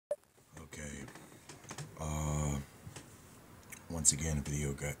Once again, a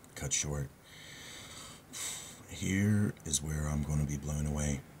video got cut short. Here is where I'm going to be blown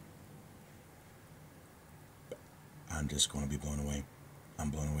away. I'm just going to be blown away.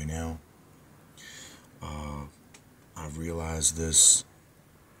 I'm blown away now. I've realized this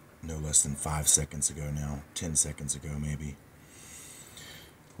no less than 5 seconds ago now. 10 seconds ago, maybe.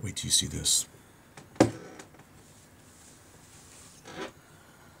 Wait till you see this. I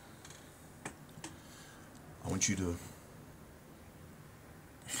want you to...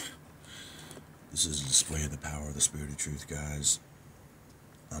 This is a display of the power of the Spirit of Truth, guys.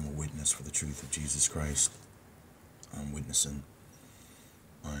 I'm a witness for the truth of Jesus Christ. I'm witnessing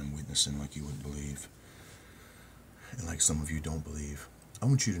like you wouldn't believe. And like some of you don't believe. I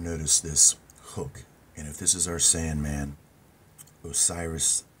want you to notice this hook. And if this is our Sandman,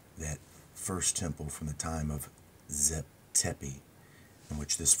 Osiris, that first temple from the time of Zep-Tepi, in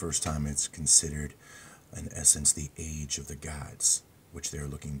which this first time it's considered, in essence, the age of the gods, which they're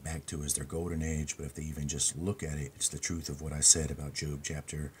looking back to as their golden age. But if they even just look at it, it's the truth of what I said about Job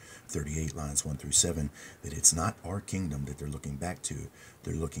chapter 38, lines 1 through 7, that it's not our kingdom that they're looking back to.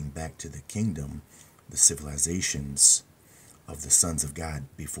 They're looking back to the kingdom, the civilizations of the sons of God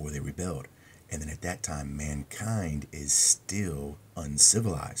before they rebelled. And then at that time, mankind is still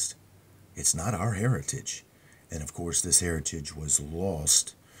uncivilized. It's not our heritage. And of course, this heritage was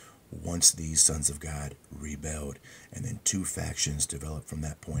lost once these sons of God rebelled. And then two factions developed from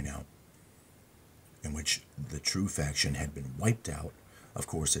that point out, in which the true faction had been wiped out, of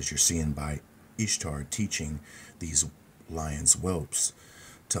course, as you're seeing by Ishtar teaching these lions' whelps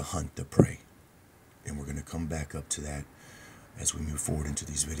to hunt the prey. And we're going to come back up to that as we move forward into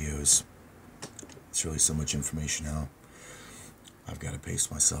these videos. It's really so much information now. I've got to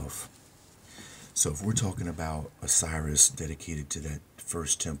pace myself. So if we're talking about Osiris dedicated to that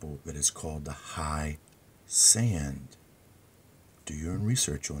first temple that is called the High Sand, do your own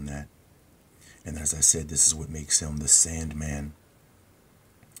research on that. And as I said, this is what makes him the Sandman.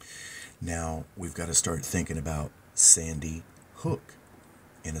 Now, we've got to start thinking about Sandy Hook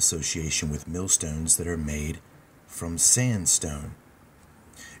in association with millstones that are made from sandstone.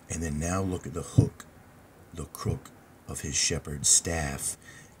 And then now look at the hook, the crook of his shepherd's staff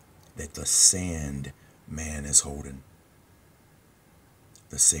that the Sand Man is holding.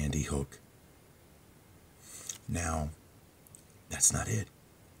 The Sandy Hook. Now, that's not it.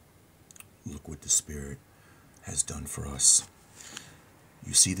 Look what the Spirit has done for us.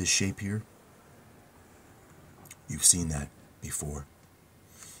 You see this shape here? You've seen that before.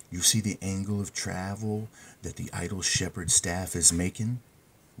 You see the angle of travel that the idol shepherd staff is making?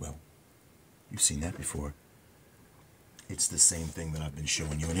 Well, you've seen that before. It's the same thing that I've been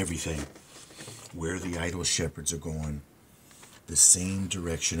showing you in everything. Where the idol shepherds are going, the same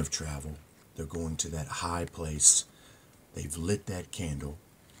direction of travel. They're going to that high place. They've lit that candle.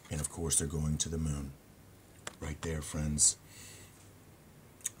 And of course, they're going to the moon. Right there, friends.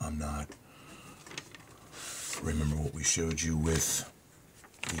 I'm not. Remember what we showed you with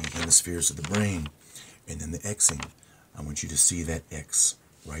the hemispheres of the brain, and then the Xing. I want you to see that X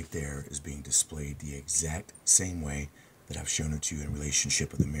right there is being displayed the exact same way that I've shown it to you in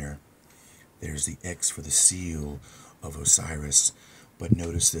relationship with the mirror. There's the X for the seal of Osiris. But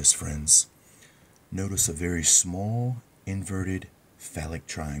notice this, friends. Notice a very small inverted phallic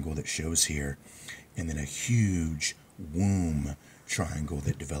triangle that shows here, and then a huge womb triangle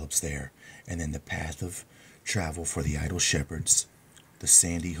that develops there. And then the path of travel for the idol shepherds, the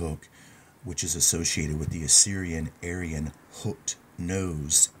Sandy Hook, which is associated with the Assyrian Aryan hooked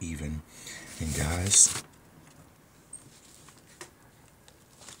nose even. And guys,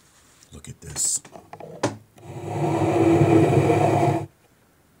 look at this.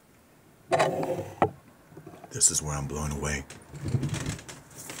 This is where I'm blown away.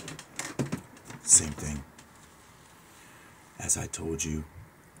 Same thing. As I told you,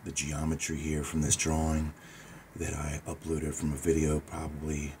 the geometry here from this drawing that I uploaded from a video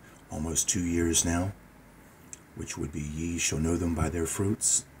probably almost 2 years now, which would be ye shall know them by their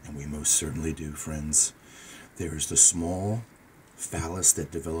fruits, and we most certainly do, friends. There is the small phallus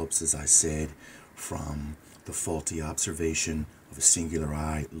that develops, as I said, from the faulty observation of a singular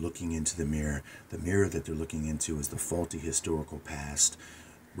eye looking into the mirror. The mirror that they're looking into is the faulty historical past,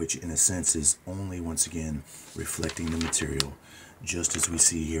 which in a sense is only, once again, reflecting the material. Just as we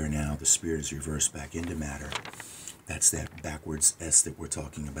see here now, the spirit is reversed back into matter. That's that backwards S that we're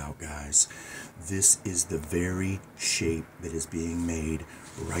talking about, guys. This is the very shape that is being made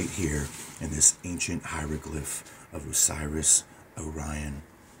right here in this ancient hieroglyph of Osiris Orion.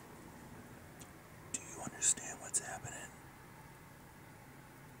 Do you understand what's happening?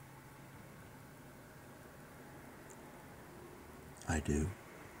 I do.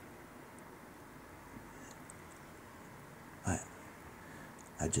 I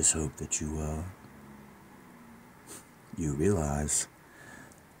I just hope that you realize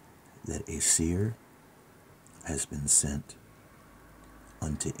that a seer has been sent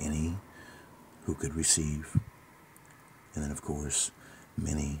unto any who could receive, and then of course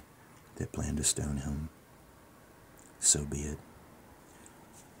many that plan to stone him. So be it.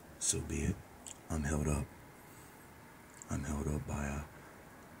 So be it. I'm held up. I'm held up by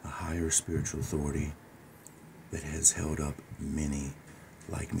a higher spiritual authority that has held up many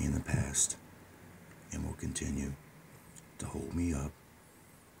like me in the past and will continue to hold me up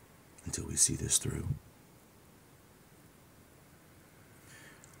until we see this through.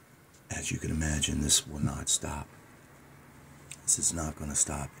 As you can imagine, this will not stop. This is not going to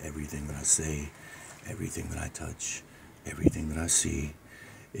stop. Everything that I say, everything that I touch, everything that I see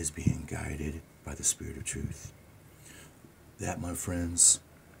is being guided by the Spirit of Truth. That, my friends,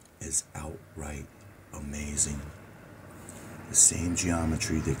 is outright amazing. The same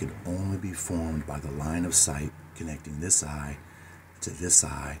geometry that could only be formed by the line of sight connecting this eye to this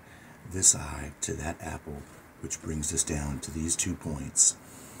eye to that apple, which brings us down to these 2 points,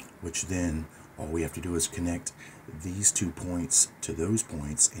 which then all we have to do is connect these 2 points to those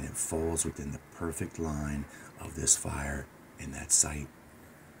points, and it falls within the perfect line of this fire in that sight,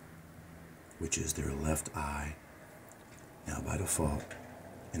 which is their left eye, now by default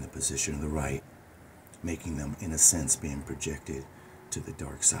in the position of the right, making them, in a sense, being projected to the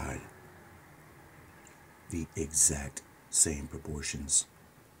dark side. The exact same proportions.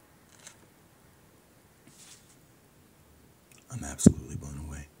 I'm absolutely blown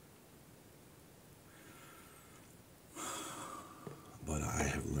away. But I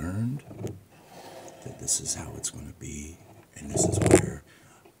have learned that this is how it's going to be, and this is where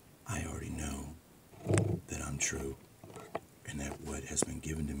I already know that I'm true, and that what has been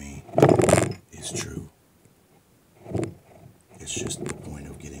given to me is true. It's just the point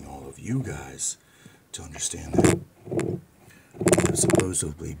of getting all of you guys to understand that. I've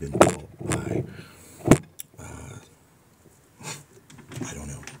supposedly been taught by, I don't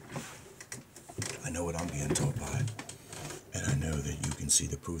know. I know what I'm being taught by, and I know that you can see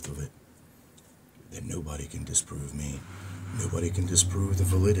the proof of it. That nobody can disprove me. Nobody can disprove the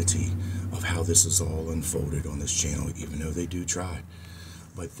validity of how this is all unfolded on this channel, even though they do try.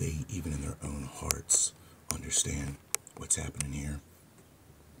 But they, even in their own hearts, understand what's happening here.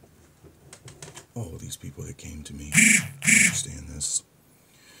 All these people that came to me understand this.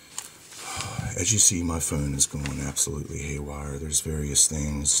 As you see, my phone is going absolutely haywire. There's various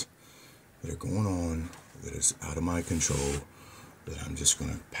things that are going on that is out of my control that I'm just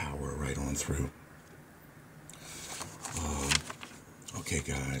going to power right on through. Okay,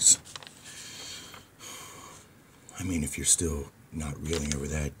 guys. I mean, if you're still not reeling over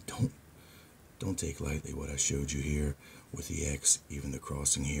that, don't take lightly what I showed you here with the X, even the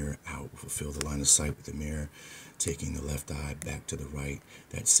crossing here out, fulfill the line of sight with the mirror, taking the left eye back to the right,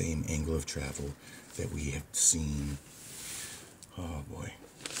 that same angle of travel that we have seen, oh boy,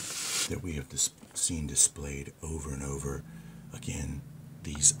 that we have seen displayed over and over again.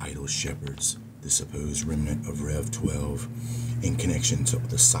 These idol shepherds, the supposed remnant of Rev 12, in connection to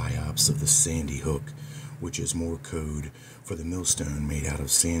the psyops of the Sandy Hook, which is more code for the millstone made out of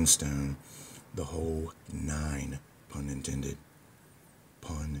sandstone, the whole 9, pun intended.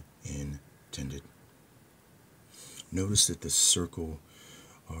 Pun intended. Notice that the circle,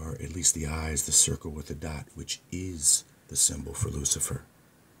 or at least the eye, is the circle with a dot, which is the symbol for Lucifer,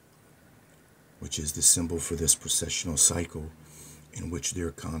 which is the symbol for this processional cycle in which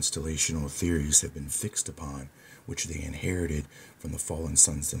their constellational theories have been fixed upon, which they inherited from the fallen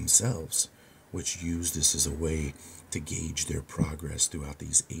sons themselves, which use this as a way to gauge their progress throughout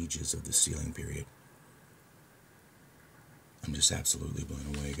these ages of the sealing period. I'm just absolutely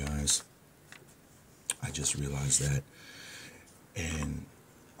blown away, guys. I just realized that. And,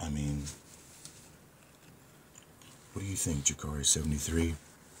 I mean, what do you think, Jakari73?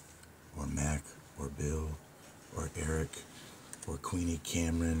 Or Mac? Or Bill? Or Eric? Or Queenie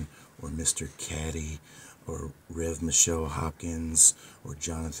Cameron? Or Mr. Caddy? Or Rev Michelle Hopkins? Or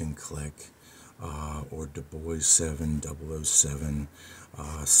Jonathan Kleck? Or Du Bois 7007,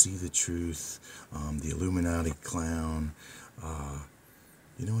 See the Truth, the Illuminati Clown,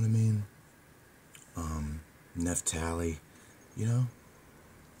 you know what I mean? Neftali, you know?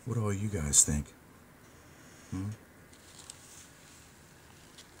 What do all you guys think?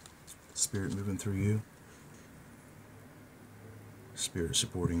 Spirit moving through you? Spirit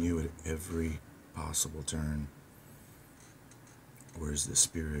supporting you at every possible turn? Or is the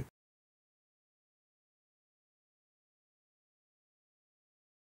Spirit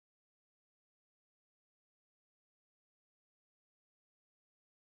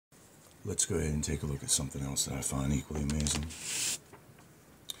Let's go ahead and take a look at something else that I find equally amazing.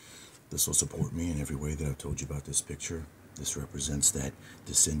 This will support me in every way that I've told you about this picture. This represents that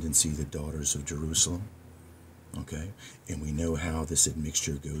descendancy, the daughters of Jerusalem. Okay, and we know how this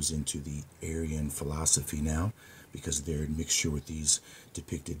admixture goes into the Aryan philosophy now, because of their admixture with these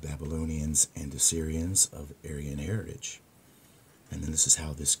depicted Babylonians and Assyrians of Aryan heritage. And then this is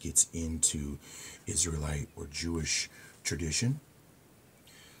how this gets into Israelite or Jewish tradition.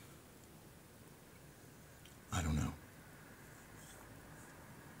 I don't know.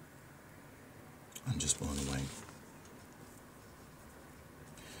 I'm just blown away.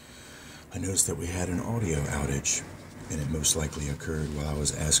 I noticed that we had an audio outage, and it most likely occurred while I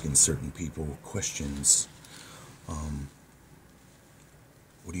was asking certain people questions.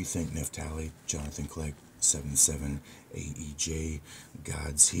 What do you think, Neftali, Jonathan Kleck, 77 AEJ,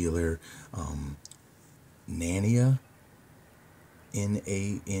 God's Healer, Nania,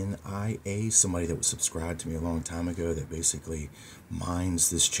 N-A-N-I-A, somebody that was subscribed to me a long time ago that basically mines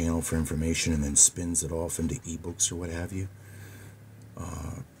this channel for information and then spins it off into ebooks or what have you.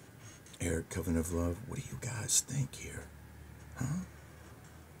 Eric, Covenant of Love, what do you guys think here? Huh?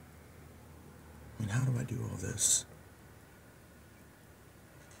 I mean, how do I do all this?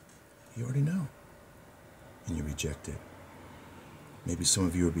 You already know. And you reject it. Maybe some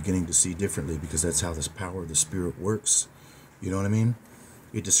of you are beginning to see differently because that's how this power of the Spirit works. You know what I mean?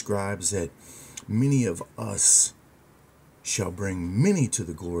 It describes that many of us shall bring many to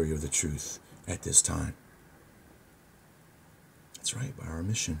the glory of the truth at this time. That's right, by our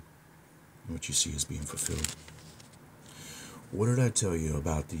mission. And what you see is being fulfilled. What did I tell you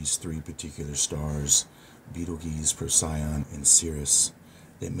about these three particular stars, Betelgeuse, Procyon, and Sirius,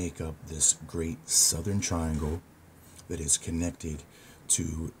 that make up this great southern triangle that is connected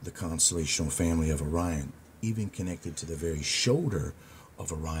to the constellational family of Orion, even connected to the very shoulder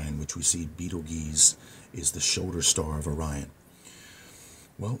of Orion, which we see Betelgeuse is the shoulder star of Orion.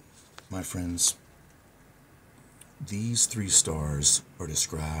 Well, my friends, these three stars are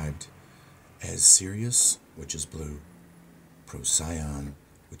described as Sirius, which is blue, Procyon,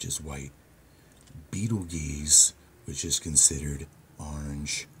 which is white, Betelgeuse, which is considered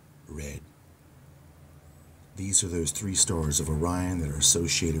orange-red. These are those three stars of Orion that are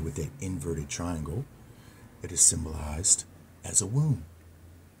associated with that inverted triangle that is symbolized as a womb.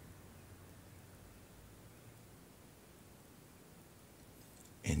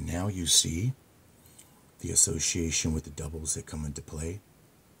 And now you see the association with the doubles that come into play.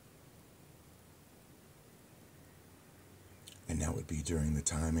 And that would be during the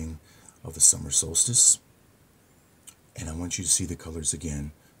timing of the summer solstice. And I want you to see the colors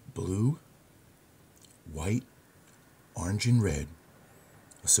again. Blue, white, orange, and red,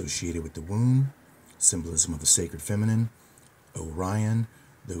 associated with the womb, symbolism of the sacred feminine, Orion,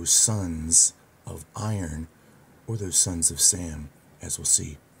 those sons of iron, or those sons of Sam, as we'll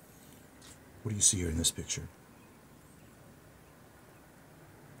see. What do you see here in this picture?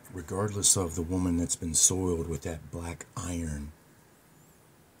 Regardless of the woman that's been soiled with that black iron,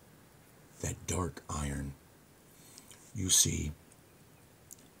 that dark iron, you see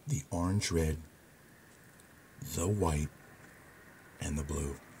the orange-red, the white, and the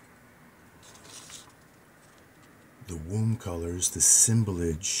blue. The womb colors, the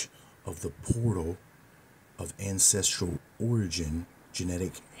symbolage of the portal of ancestral origin,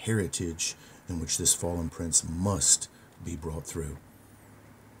 genetic heritage, in which this fallen prince must be brought through.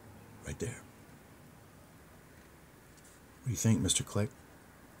 Right there. What do you think, Mr. Kleck?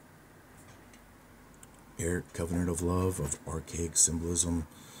 Eric, Covenant of Love, of Archaic Symbolism,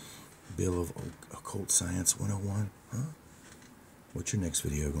 Bill of Occult Science 101, huh? What's your next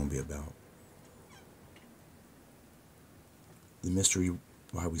video going to be about? The mystery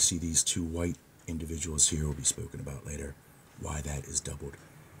why we see these two white individuals here will be spoken about later. Why that is doubled.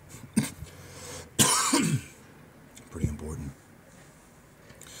 Pretty important.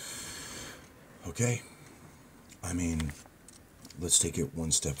 Okay, I mean, let's take it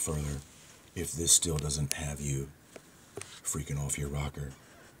one step further. If this still doesn't have you freaking off your rocker,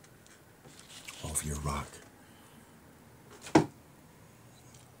 off your rock.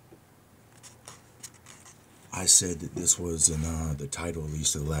 I said that this was in the title, at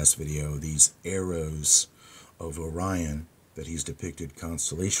least of the last video, these arrows of Orion that he's depicted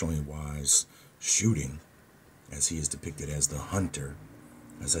constellationally wise shooting, as he is depicted as the hunter.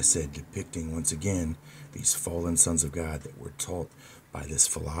 As I said, depicting once again these fallen sons of God that were taught by this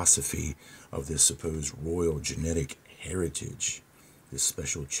philosophy of this supposed royal genetic heritage, this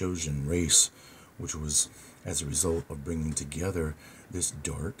special chosen race, which was as a result of bringing together this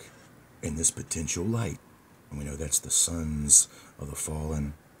dark and this potential light. And we know that's the sons of the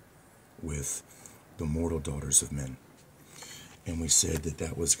fallen with the mortal daughters of men. And we said that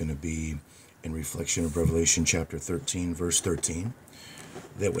that was going to be in reflection of Revelation chapter 13, verse 13.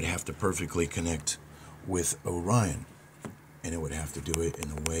 That would have to perfectly connect with Orion. And it would have to do it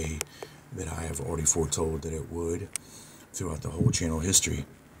in a way that I have already foretold that it would throughout the whole channel history.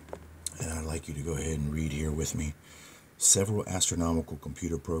 And I'd like you to go ahead and read here with me. Several astronomical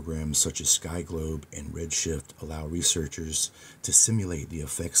computer programs such as Sky Globe and Redshift allow researchers to simulate the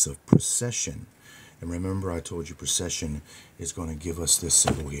effects of precession. And remember, I told you precession is going to give us this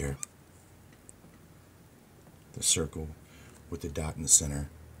symbol here. The circle with the dot in the center.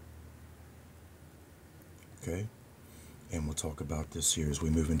 Okay? And we'll talk about this here as we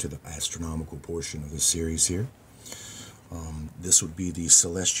move into the astronomical portion of the series here. This would be the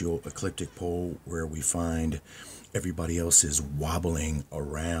celestial ecliptic pole where we find everybody else is wobbling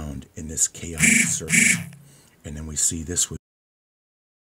around in this chaotic circle. And then we see this